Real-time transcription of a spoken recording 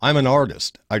I'm an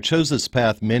artist. I chose this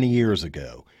path many years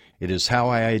ago. It is how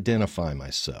I identify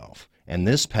myself, and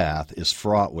this path is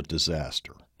fraught with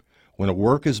disaster. When a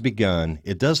work is begun,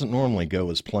 it doesn't normally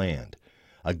go as planned.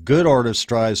 A good artist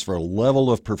strives for a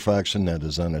level of perfection that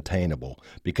is unattainable,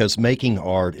 because making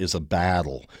art is a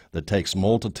battle that takes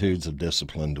multitudes of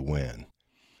discipline to win.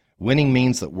 Winning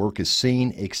means that work is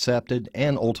seen, accepted,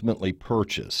 and ultimately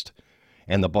purchased,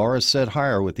 and the bar is set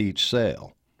higher with each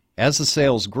sale. As the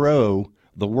sales grow,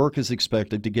 the work is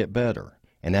expected to get better,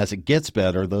 and as it gets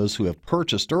better, those who have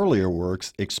purchased earlier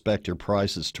works expect your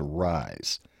prices to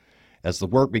rise. As the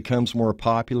work becomes more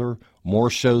popular, more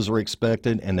shows are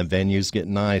expected and the venues get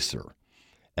nicer.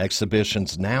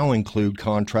 Exhibitions now include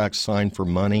contracts signed for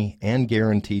money and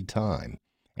guaranteed time,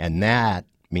 and that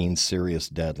means serious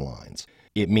deadlines.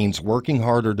 It means working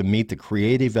harder to meet the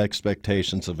creative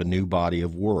expectations of a new body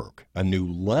of work, a new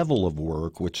level of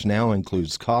work which now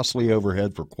includes costly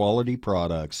overhead for quality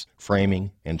products,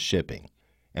 framing, and shipping.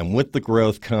 And with the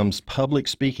growth comes public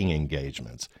speaking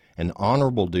engagements, an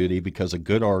honorable duty because a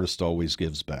good artist always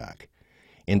gives back.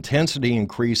 Intensity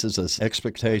increases as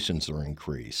expectations are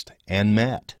increased and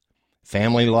met.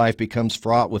 Family life becomes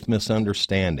fraught with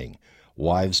misunderstanding.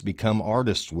 Wives become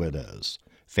artist widows.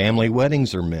 Family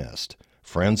weddings are missed.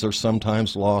 Friends are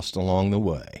sometimes lost along the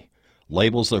way.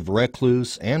 Labels of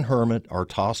recluse and hermit are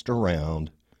tossed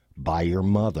around by your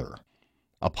mother.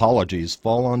 Apologies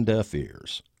fall on deaf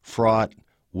ears, fraught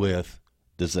with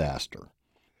disaster.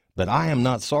 But I am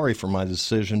not sorry for my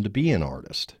decision to be an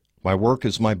artist. My work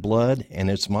is my blood,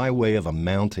 and it's my way of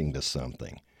amounting to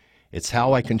something. It's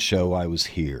how I can show I was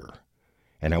here.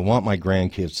 And I want my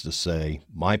grandkids to say,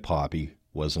 my Poppy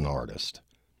was an artist.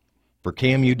 For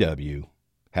KMUW,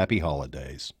 happy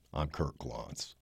holidays. I'm Kirk Glantz.